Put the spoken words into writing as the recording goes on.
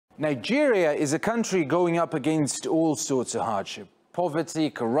Nigeria is a country going up against all sorts of hardship. Poverty,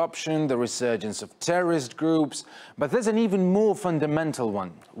 corruption, the resurgence of terrorist groups. But there's an even more fundamental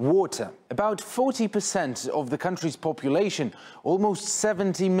one: water. About 40% of the country's population, almost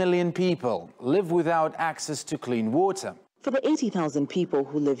 70 million people, live without access to clean water. For the 80,000 people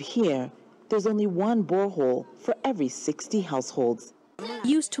who live here, there's only one borehole for every 60 households.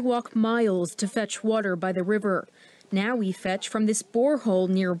 Used to walk miles to fetch water by the river. Now we fetch from this borehole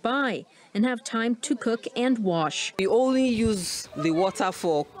nearby and have time to cook and wash. We only use the water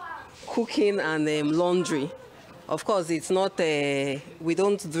for cooking and laundry. Of course, it's not, we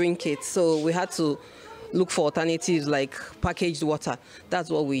don't drink it, so we had to look for alternatives like packaged water. That's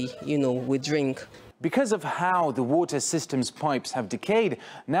what we drink. Because of how the water system's pipes have decayed,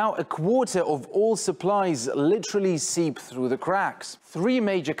 now a quarter of all supplies literally seep through the cracks. 3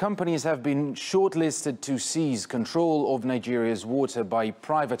 major companies have been shortlisted to seize control of Nigeria's water by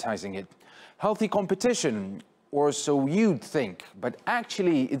privatizing it. Healthy competition, or so you'd think, but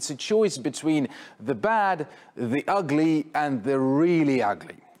actually it's a choice between the bad, the ugly, and the really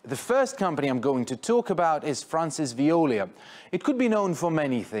ugly. The first company I'm going to talk about is France's Veolia. It could be known for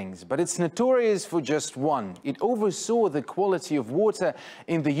many things, but it's notorious for just one. It oversaw the quality of water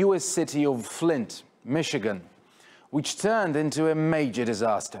in the US city of Flint, Michigan, which turned into a major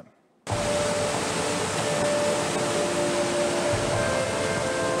disaster.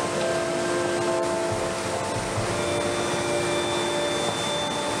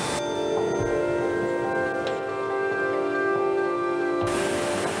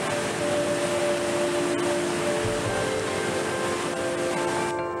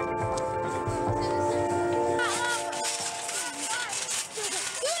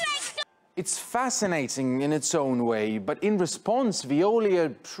 It's fascinating in its own way, but in response,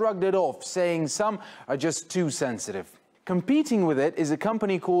 Veolia shrugged it off, saying some are just too sensitive. Competing with it is a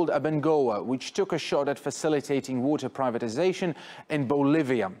company called Abengoa, which took a shot at facilitating water privatization in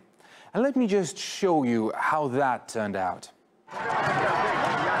Bolivia. And let me just show you how that turned out.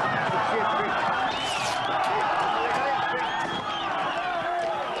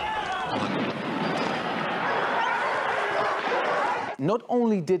 Not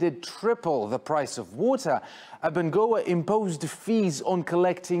only did it triple the price of water, Abengoa imposed fees on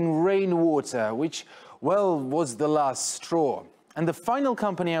collecting rainwater, which, well, was the last straw. And the final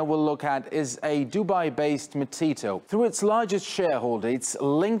company I will look at is a Dubai-based Matito. Through its largest shareholder, it's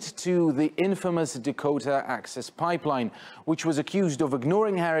linked to the infamous Dakota Access Pipeline, which was accused of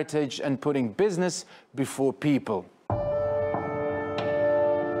ignoring heritage and putting business before people.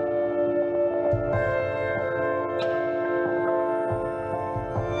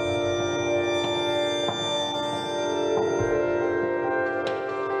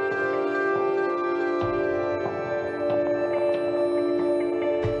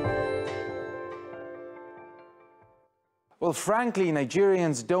 Well, frankly,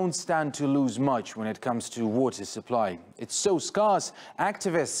 Nigerians don't stand to lose much when it comes to water supply. It's so scarce,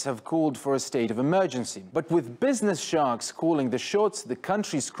 activists have called for a state of emergency. But with business sharks calling the shots, the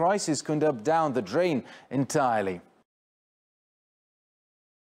country's crisis could end up down the drain entirely.